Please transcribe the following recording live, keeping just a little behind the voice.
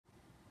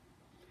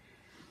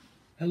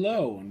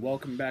Hello and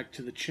welcome back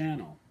to the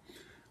channel.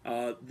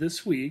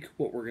 This week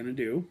what we're going to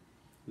do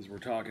is we're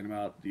talking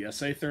about the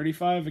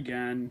SA-35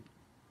 again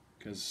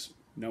because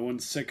no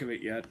one's sick of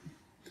it yet.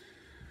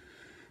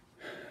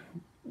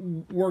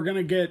 We're going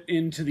to get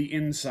into the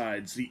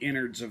insides, the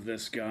innards of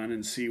this gun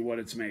and see what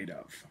it's made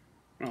of.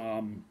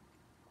 I'm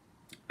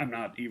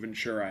not even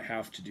sure I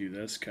have to do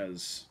this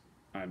because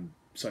I'm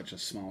such a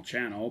small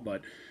channel,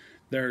 but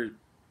they're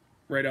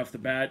right off the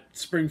bat,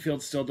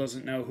 Springfield still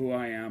doesn't know who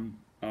I am.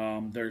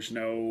 There's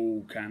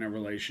no kind of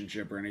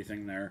relationship or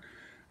anything there.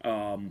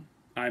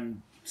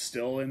 I'm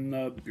still in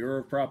the Bureau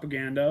of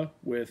Propaganda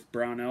with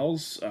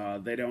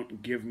Brownells. They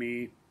don't give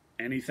me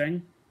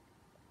anything.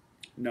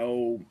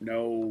 No,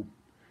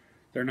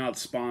 they're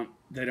not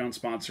they don't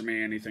sponsor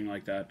me, anything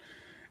like that.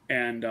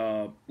 And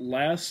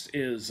last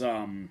is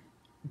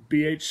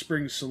BH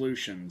Spring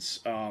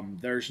Solutions.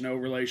 There's no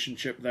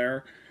relationship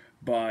there,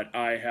 but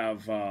I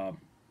have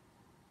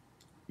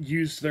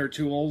used their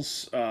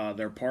tools,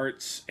 their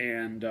parts,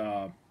 and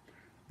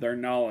their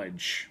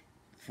knowledge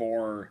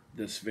for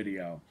this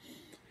video.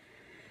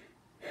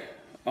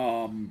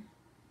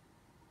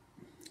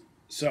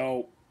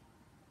 So,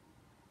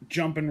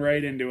 jumping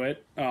right into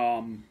it,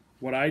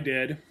 what I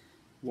did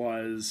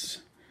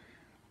was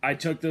I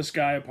took this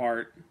guy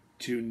apart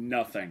to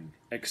nothing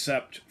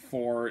except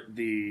for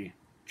the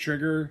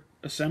trigger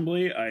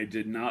assembly. I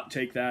did not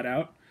take that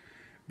out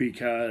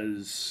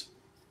because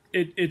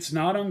it's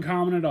not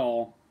uncommon at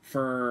all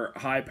for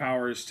high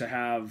powers to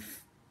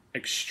have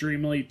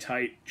extremely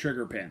tight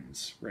trigger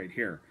pins right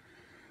here.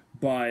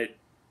 But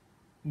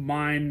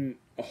mine,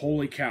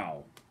 holy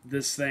cow,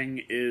 this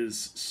thing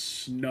is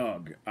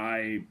snug.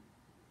 I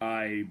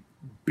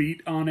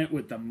beat on it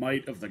with the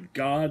might of the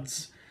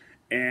gods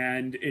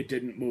and it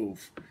didn't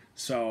move.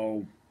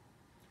 So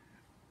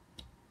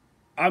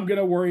I'm going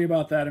to worry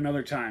about that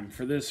another time.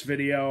 For this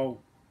video,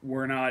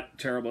 we're not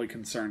terribly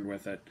concerned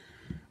with it.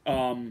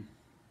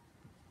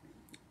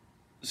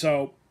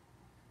 So,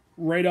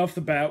 right off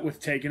the bat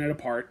with taking it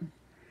apart,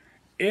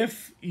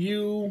 if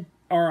you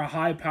are a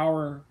high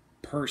power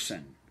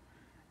person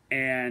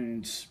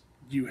and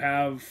you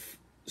have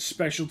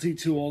specialty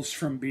tools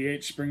from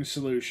BH Spring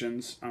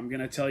Solutions, I'm going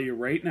to tell you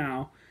right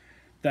now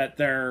that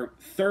their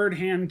third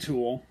hand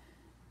tool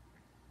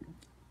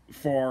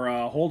for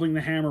holding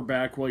the hammer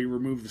back while you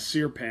remove the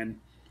sear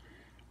pin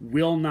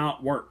will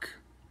not work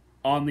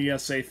on the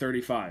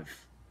SA-35.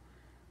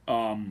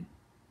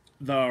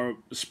 The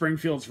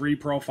Springfield's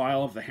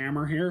reprofile of the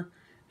hammer here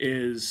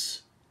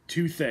is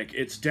too thick.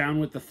 It's down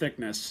with the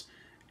thickness,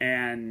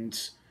 and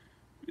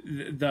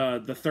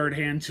the third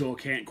hand tool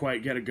can't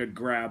quite get a good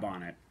grab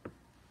on it.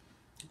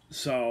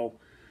 So,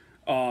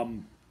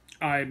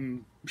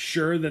 I'm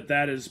sure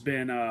that has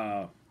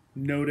been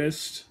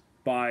noticed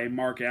by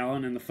Mark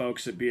Allen and the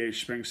folks at BH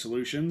Spring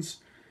Solutions.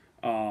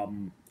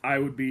 I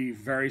would be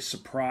very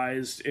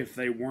surprised if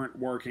they weren't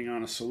working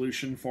on a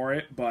solution for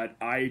it, but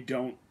I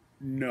don't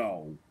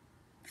know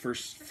for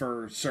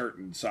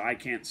certain, so I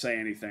can't say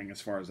anything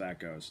as far as that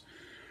goes.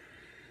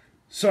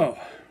 So,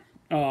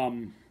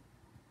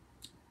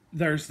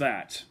 there's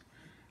that.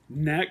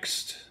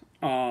 Next,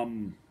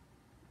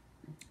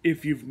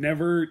 if you've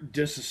never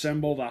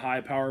disassembled a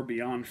high power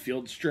beyond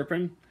field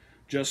stripping,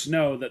 just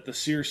know that the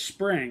sear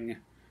spring,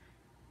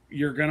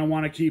 you're going to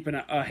want to keep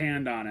a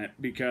hand on it,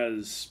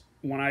 because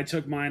when I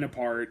took mine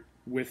apart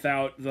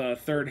without the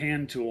third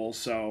hand tool,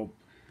 so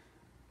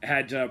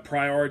had to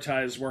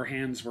prioritize where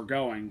hands were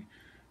going,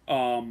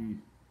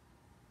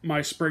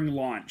 my spring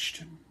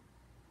launched,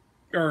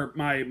 or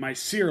my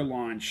sear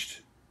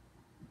launched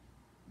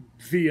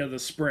via the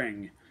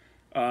spring.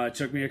 It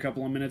took me a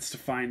couple of minutes to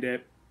find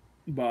it,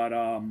 but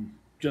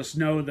just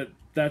know that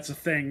that's a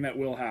thing that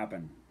will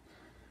happen.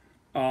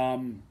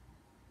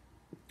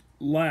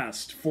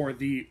 Last, for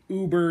the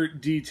uber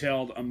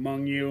detailed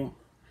among you,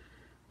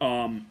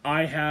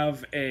 I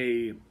have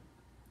a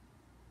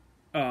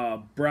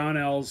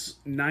Brownell's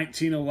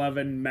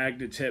 1911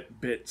 Magnetip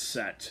bit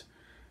set.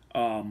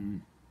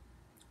 And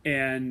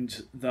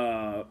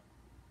the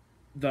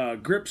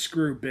grip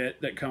screw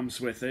bit that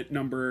comes with it,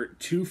 number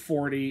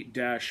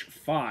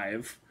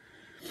 240-5,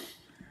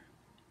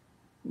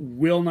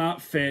 will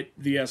not fit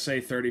the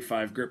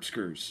SA-35 grip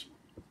screws.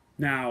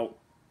 Now,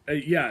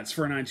 yeah, it's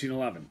for a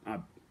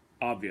 1911,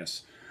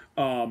 obvious.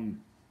 I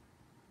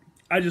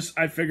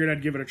figured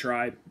I'd give it a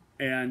try,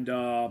 and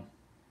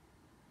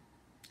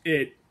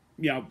it,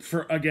 you know,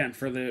 for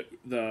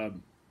the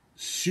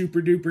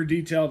super duper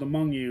detailed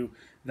among you,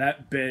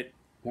 that bit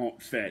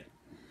won't fit.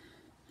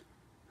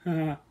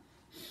 All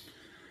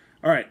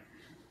right,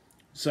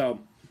 so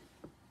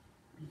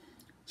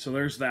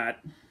there's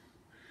that.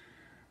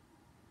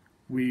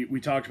 We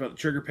talked about the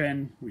trigger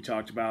pin. We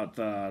talked about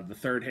the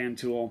third hand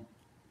tool,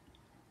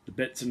 the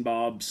bits and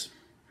bobs.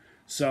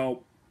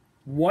 So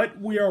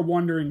what we are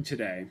wondering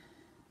today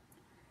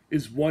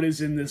is what is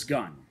in this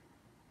gun.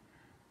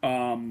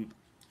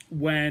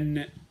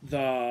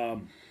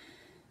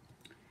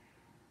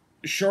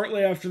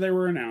 Shortly after they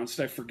were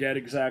announced, I forget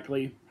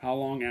exactly how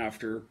long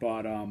after,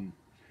 but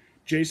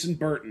Jason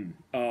Burton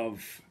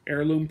of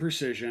Heirloom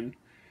Precision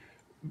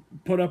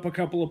put up a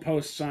couple of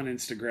posts on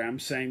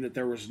Instagram saying that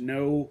there was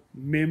no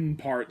MIM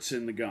parts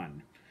in the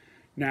gun.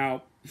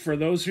 Now, for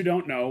those who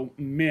don't know,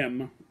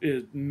 MIM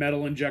is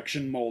metal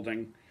injection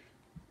molding.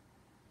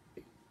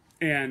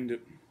 And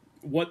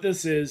what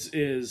this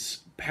is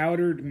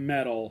powdered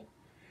metal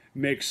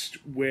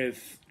mixed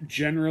with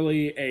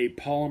generally a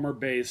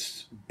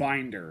polymer-based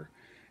binder.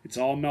 It's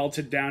all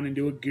melted down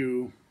into a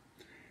goo,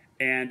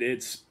 and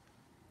it's,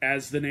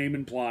 as the name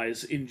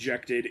implies,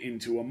 injected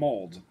into a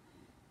mold.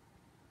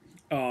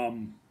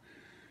 MIM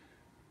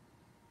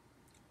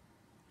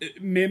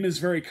is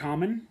very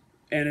common,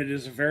 and it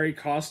is a very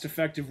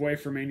cost-effective way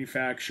for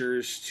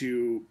manufacturers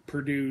to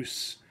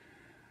produce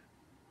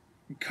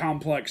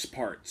complex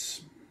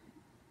parts.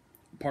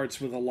 Parts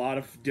with a lot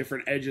of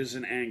different edges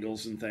and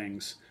angles and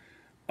things.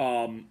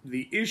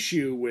 The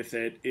issue with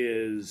it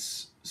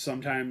is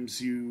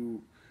sometimes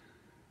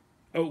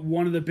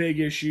one of the big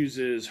issues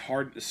is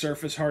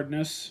surface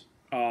hardness.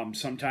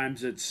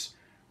 Sometimes it's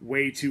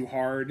way too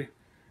hard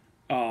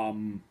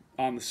on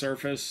the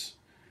surface.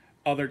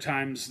 Other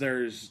times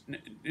there's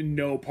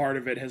no part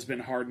of it has been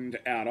hardened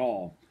at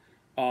all.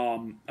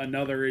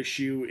 Another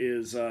issue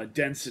is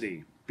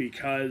density,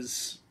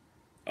 because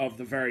of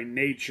the very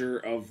nature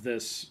of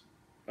this,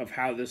 of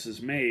how this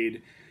is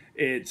made.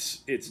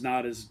 It's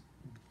not as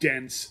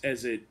dense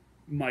as it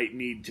might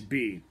need to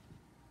be.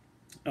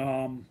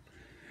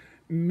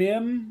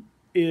 MIM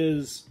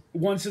is,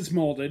 once it's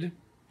molded,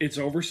 it's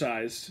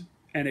oversized,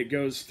 and it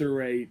goes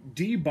through a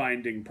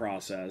debinding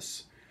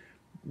process,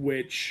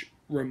 which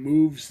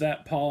removes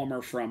that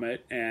polymer from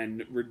it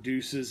and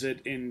reduces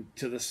it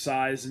into the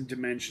size and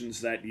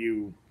dimensions that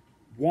you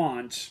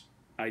want,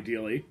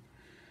 ideally.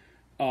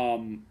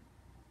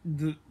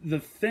 The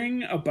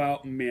thing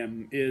about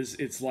MIM is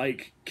it's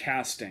like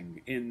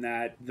casting, in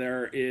that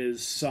there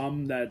is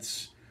some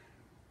that's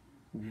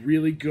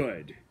really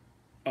good,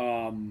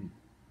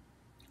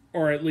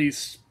 or at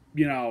least,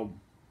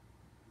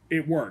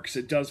 it works,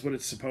 it does what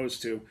it's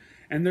supposed to,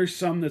 and there's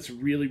some that's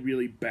really,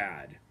 really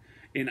bad.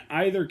 In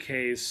either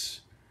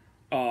case,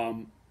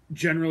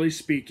 generally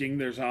speaking,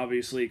 there's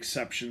obviously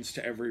exceptions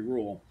to every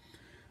rule.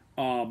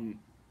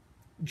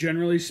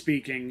 Generally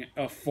speaking,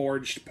 a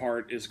forged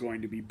part is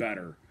going to be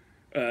better.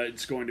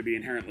 It's going to be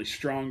inherently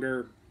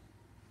stronger,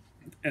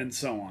 and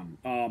so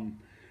on.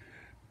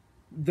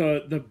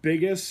 The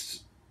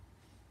biggest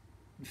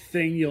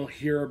thing you'll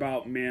hear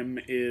about MIM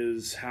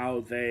is how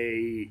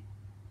they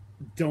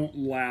don't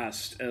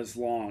last as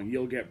long.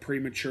 You'll get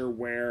premature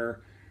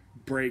wear,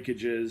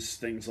 breakages,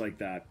 things like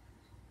that.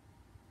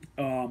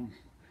 And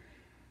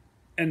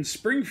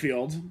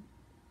Springfield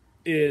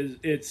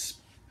it's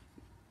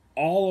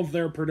all of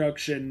their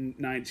production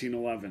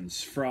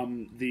 1911s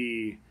from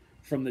the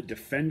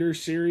Defender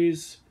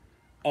series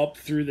up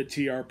through the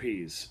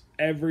TRPs.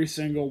 Every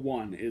single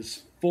one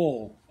is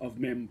full of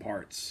MIM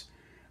parts.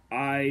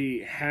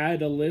 I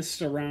had a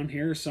list around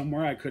here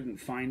somewhere, I couldn't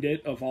find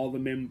it, of all the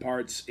MIM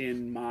parts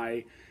in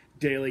my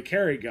daily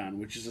carry gun,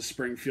 which is a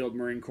Springfield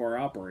Marine Corps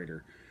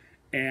operator.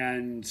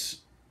 And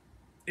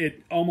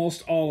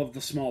almost all of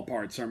the small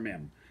parts are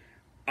MIM.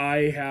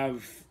 I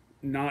have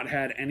not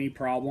had any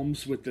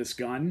problems with this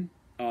gun.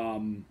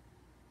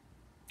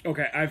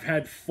 Okay, I've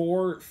had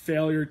 4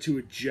 failure to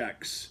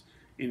ejects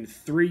in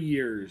 3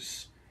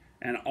 years,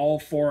 and all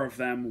 4 of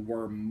them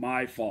were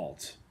my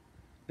fault.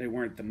 They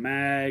weren't the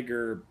mag,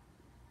 or,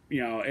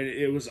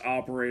 it was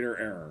operator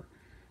error.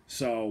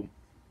 So,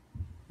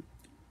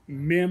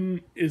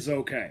 MIM is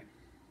okay.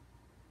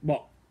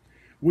 Well,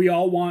 we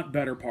all want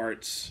better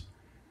parts,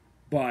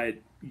 but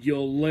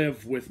you'll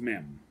live with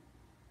MIM.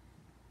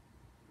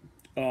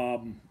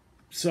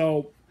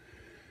 So,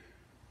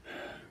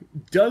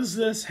 does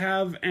this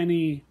have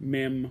any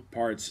MIM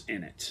parts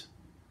in it?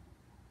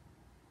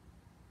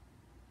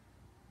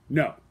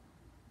 No,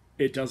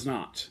 it does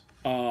not.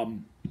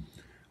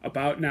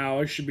 About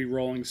now, I should be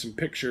rolling some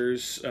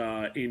pictures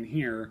in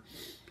here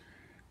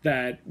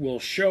that will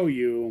show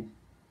you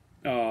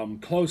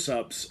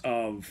close-ups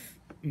of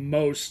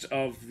most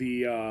of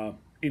the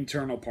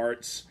internal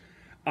parts.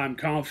 I'm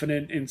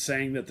confident in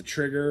saying that the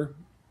trigger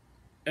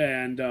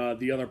and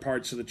the other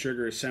parts of the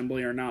trigger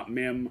assembly are not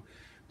MIM,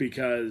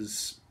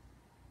 because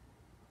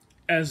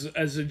as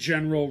a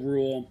general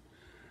rule,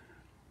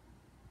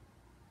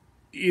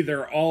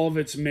 either all of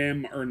it's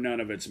MIM or none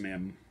of it's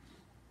MIM.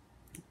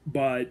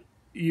 But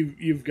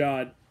you've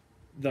got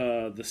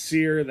the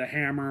sear, the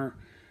hammer,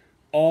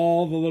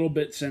 all the little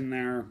bits in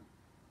there.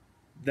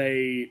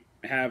 They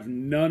have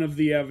none of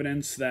the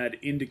evidence that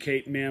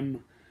indicate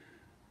MIM.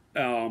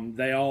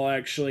 They all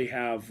actually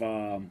have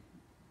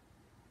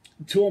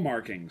tool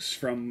markings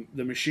from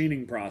the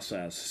machining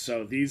process.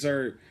 So these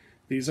are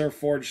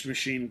forged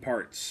machine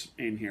parts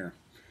in here.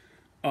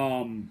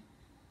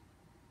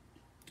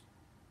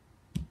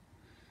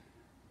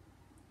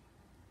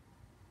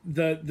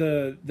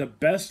 The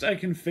best I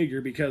can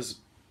figure,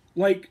 because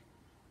like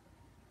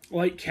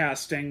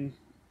casting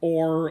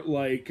or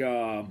like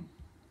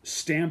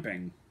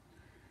stamping,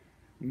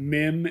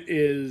 MIM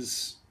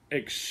is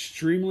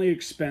extremely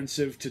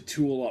expensive to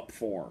tool up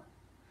for.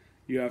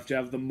 You have to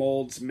have the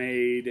molds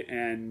made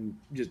and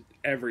just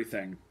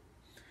everything.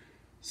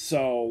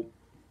 So,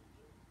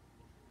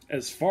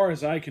 as far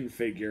as I can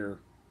figure,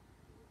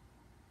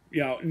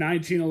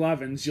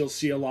 1911s, you'll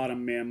see a lot of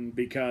MIM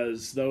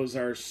because those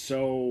are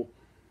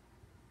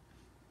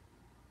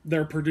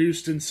they're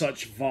produced in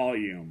such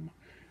volume.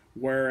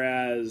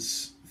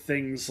 Whereas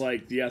things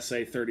like the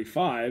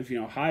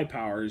SA-35, high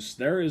powers,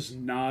 there is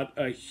not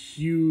a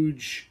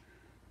huge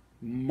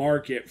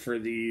market for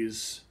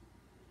these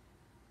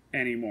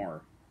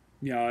anymore.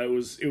 It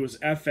was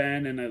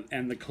FN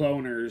and the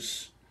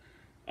cloners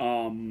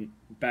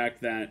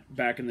back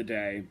in the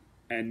day,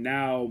 and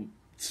now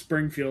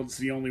Springfield's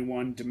the only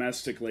one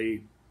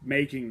domestically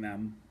making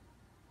them.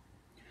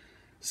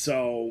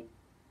 So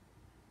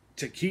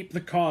to keep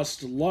the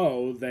cost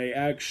low, they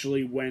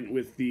actually went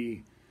with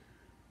the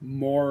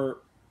more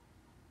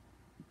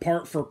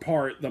part for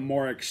part, the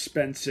more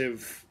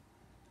expensive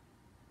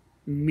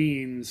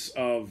means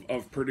of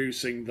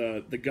producing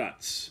the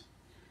guts.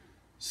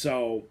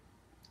 So,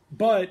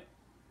 but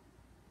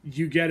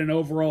you get an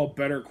overall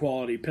better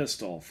quality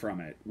pistol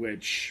from it,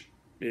 which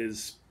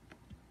is,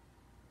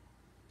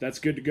 that's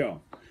good to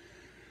go.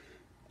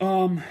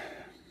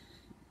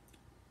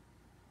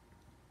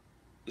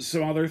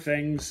 Some other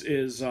things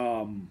is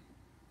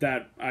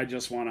that I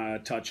just want to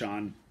touch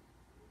on.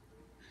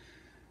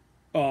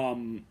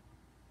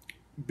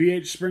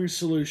 BH Spring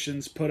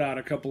Solutions put out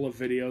a couple of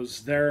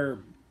videos, their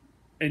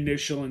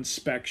initial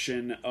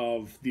inspection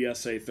of the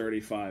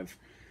SA-35,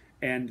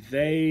 and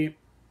they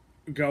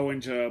go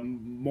into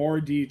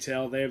more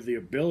detail. They have the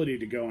ability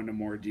to go into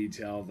more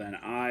detail than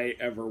I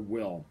ever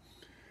will.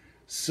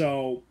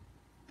 So,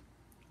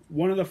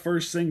 one of the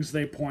first things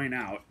they point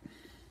out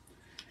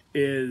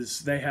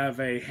is they have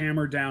a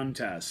hammer down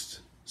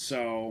test.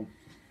 So,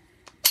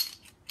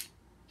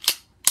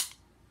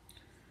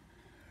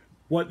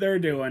 what they're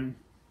doing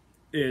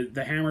is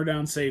the hammer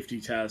down safety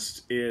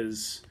test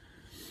is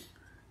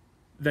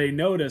they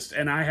noticed,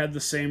 and I had the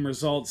same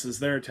results as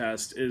their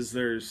test, is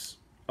there's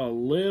a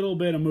little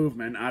bit of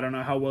movement. I don't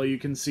know how well you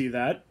can see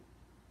that.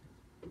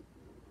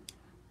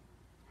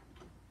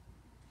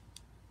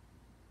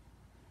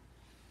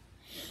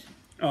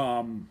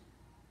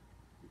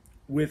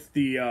 With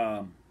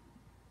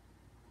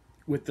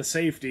the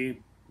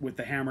safety, with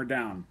the hammer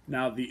down.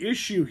 Now the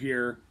issue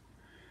here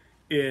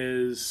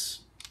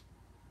is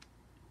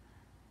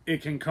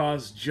it can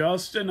cause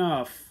just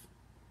enough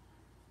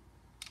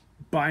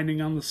binding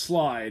on the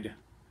slide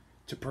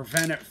to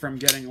prevent it from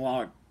getting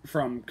locked,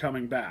 from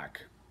coming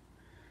back.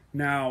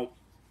 Now,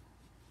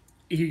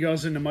 he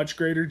goes into much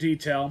greater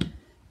detail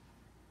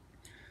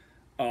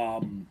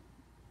in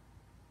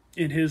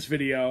his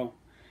video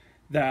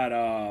that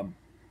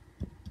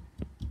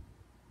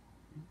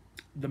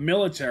the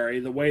military,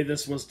 the way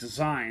this was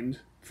designed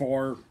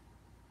for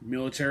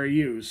military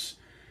use,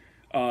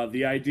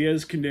 the idea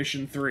is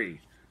condition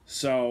 3.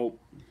 So,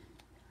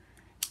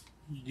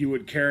 you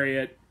would carry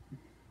it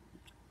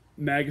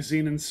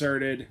magazine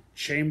inserted,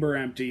 chamber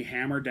empty,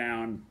 hammer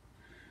down,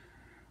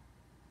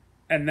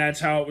 and that's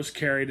how it was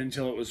carried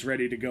until it was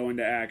ready to go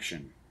into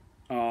action.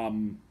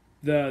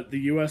 The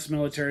U.S.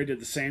 military did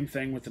the same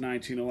thing with the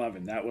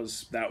 1911. That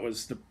was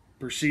the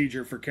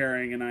procedure for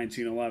carrying a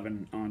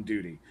 1911 on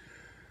duty.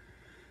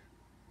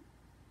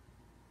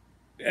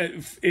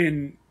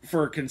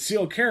 For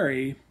concealed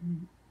carry,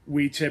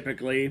 we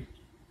typically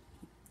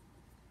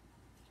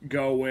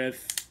go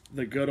with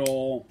the good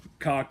old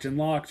cocked and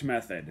locked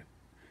method.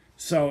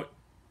 So,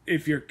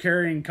 if you're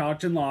carrying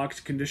cocked and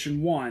locked,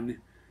 condition 1,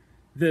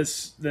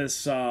 it's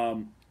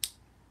a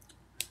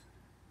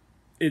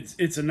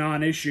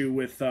non-issue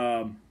with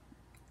the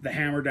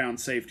hammer down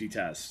safety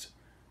test.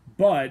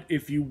 But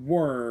if you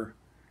were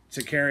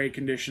to carry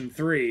condition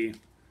 3,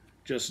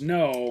 just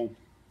know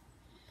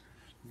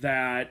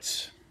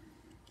that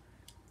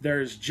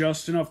there's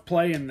just enough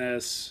play in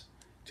this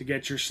to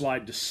get your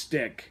slide to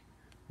stick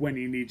when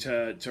you need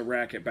to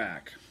rack it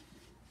back.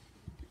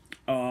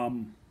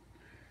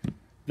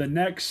 The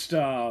next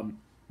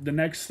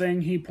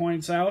thing he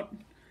points out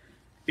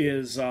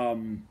is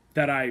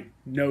that I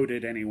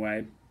noted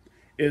anyway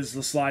is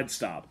the slide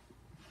stop.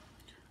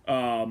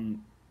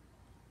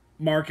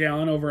 Mark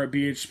Allen over at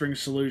BH Spring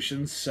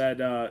Solutions said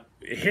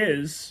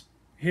his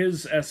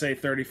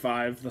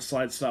SA-35, the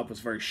slide stop was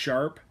very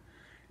sharp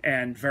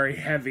and very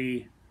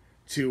heavy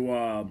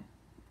to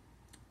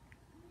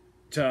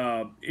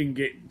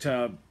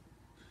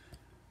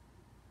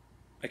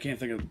I can't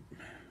think of,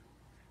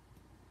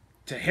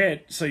 to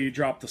hit, so you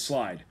drop the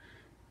slide.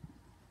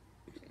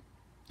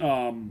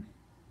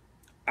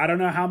 I don't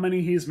know how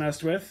many he's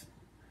messed with,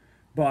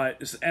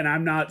 and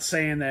I'm not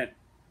saying that,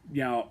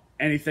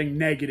 anything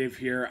negative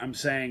here. I'm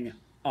saying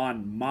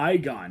on my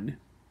gun,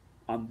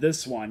 on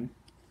this one,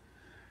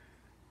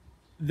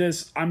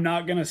 I'm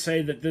not going to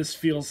say that this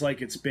feels like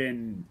it's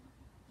been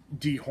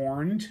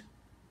dehorned,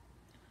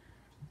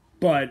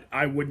 but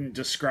I wouldn't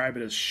describe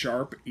it as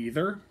sharp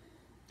either.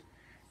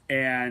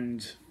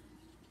 And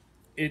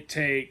it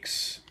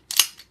takes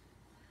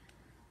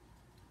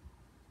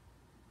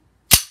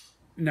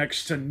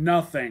next to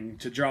nothing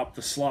to drop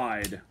the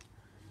slide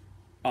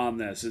on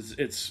this.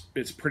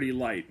 It's pretty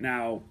light.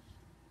 Now,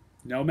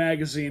 no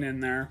magazine in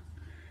there.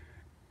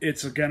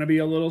 It's going to be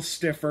a little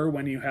stiffer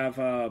when you have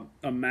a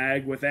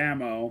mag with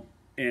ammo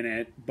in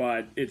it,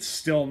 but it's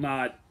still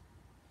not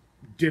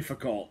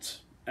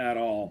difficult at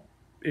all,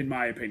 in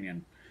my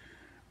opinion.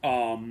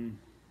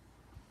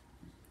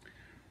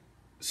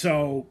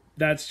 So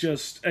that's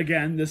just,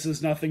 again, this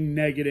is nothing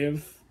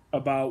negative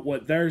about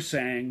what they're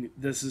saying.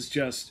 This is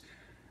just,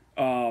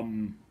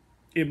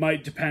 it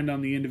might depend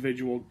on the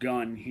individual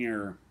gun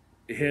here.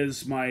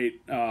 His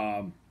might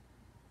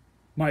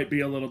be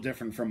a little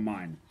different from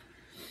mine.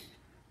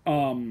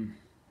 The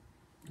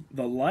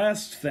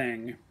last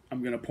thing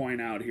I'm going to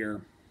point out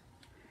here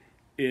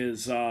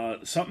is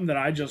something that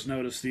I just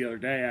noticed the other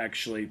day,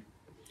 actually,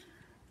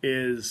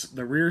 is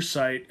the rear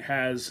sight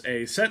has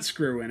a set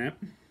screw in it,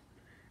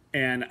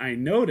 and I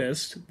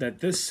noticed that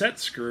this set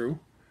screw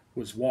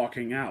was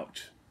walking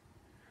out.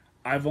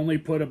 I've only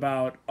put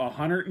about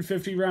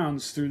 150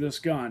 rounds through this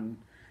gun,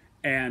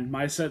 and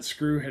my set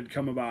screw had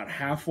come about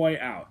halfway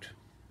out.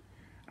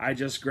 I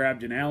just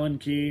grabbed an Allen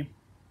key,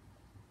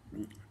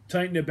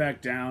 tightened it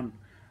back down.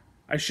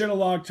 I should have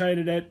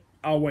Loctited it.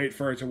 I'll wait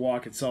for it to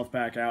walk itself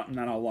back out, and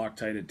then I'll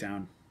Loctite it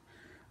down.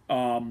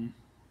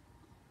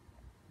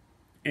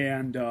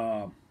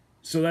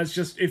 So that's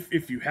just,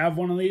 if you have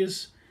one of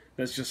these,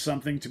 that's just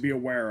something to be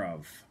aware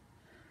of.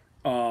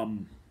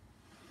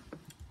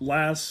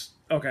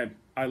 Okay,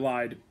 I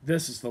lied.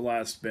 This is the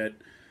last bit.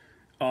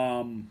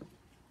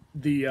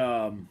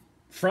 The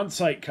front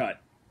sight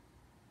cut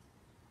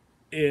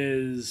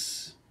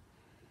is,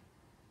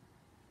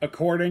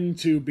 according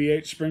to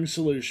BH Spring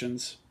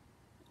Solutions,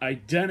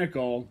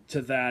 identical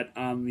to that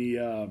on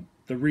the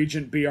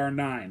Regent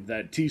BR9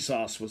 that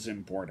T-Sauce was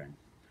importing.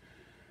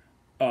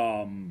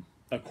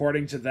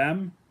 According to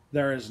them,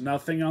 there is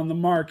nothing on the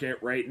market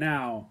right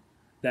now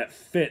that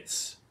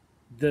fits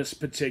this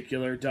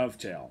particular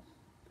dovetail,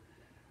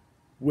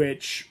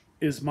 which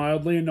is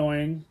mildly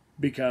annoying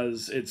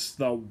because it's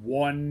the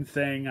one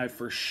thing I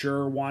for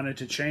sure wanted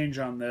to change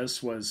on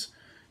this, was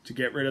to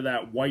get rid of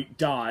that white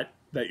dot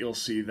that you'll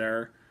see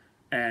there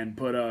and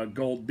put a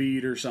gold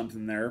bead or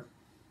something there.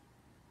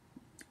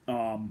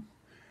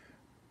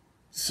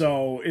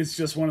 So it's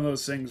just one of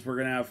those things we're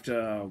gonna have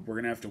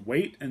to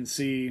wait and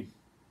see,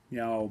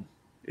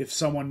 if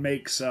someone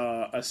makes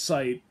a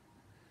sight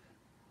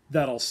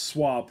that'll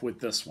swap with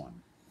this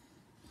one.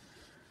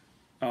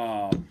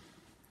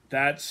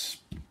 That's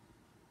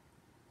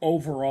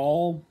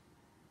overall,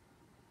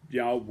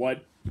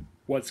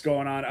 what's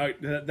going on.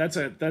 That's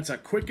a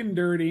quick and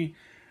dirty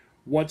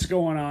what's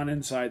going on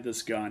inside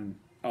this gun.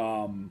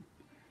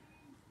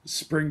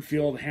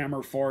 Springfield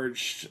hammer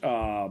forged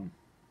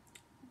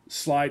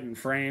slide and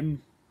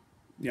frame,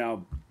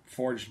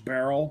 forged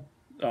barrel,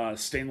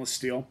 stainless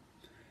steel.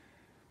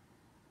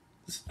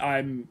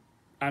 I'm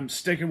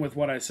sticking with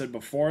what I said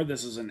before.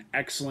 This is an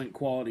excellent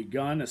quality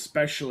gun,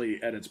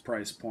 especially at its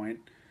price point.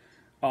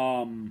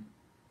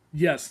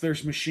 Yes,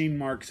 there's machine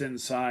marks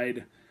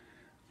inside.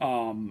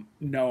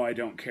 No, I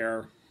don't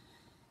care,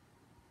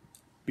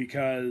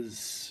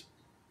 because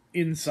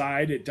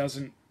inside it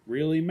doesn't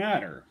really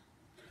matter.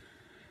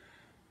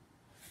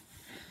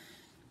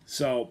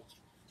 So,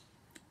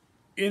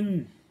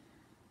 in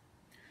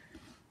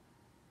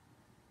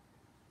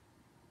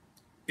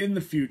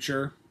the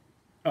future,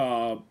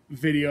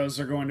 videos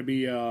are going to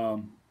be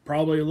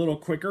probably a little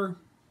quicker.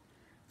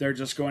 They're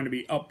just going to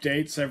be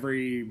updates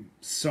every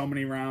so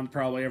many rounds,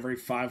 probably every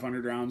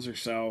 500 rounds or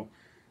so,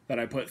 that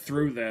I put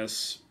through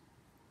this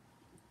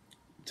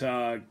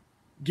to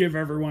give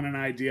everyone an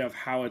idea of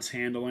how it's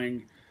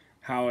handling,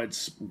 how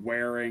it's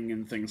wearing,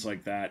 and things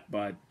like that.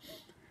 But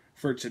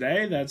for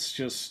today, that's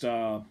just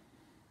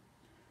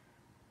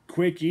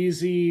quick,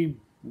 easy,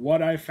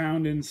 what I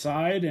found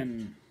inside,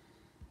 and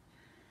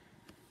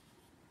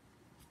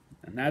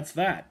that's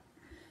that.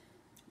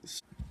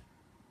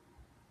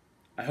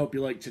 I hope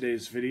you liked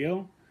today's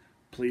video.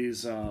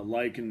 Please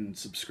like and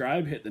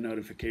subscribe, hit the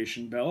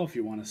notification bell if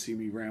you want to see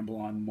me ramble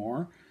on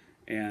more,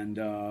 and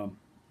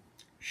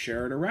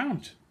share it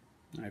around.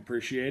 I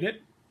appreciate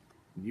it.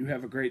 You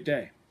have a great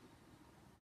day.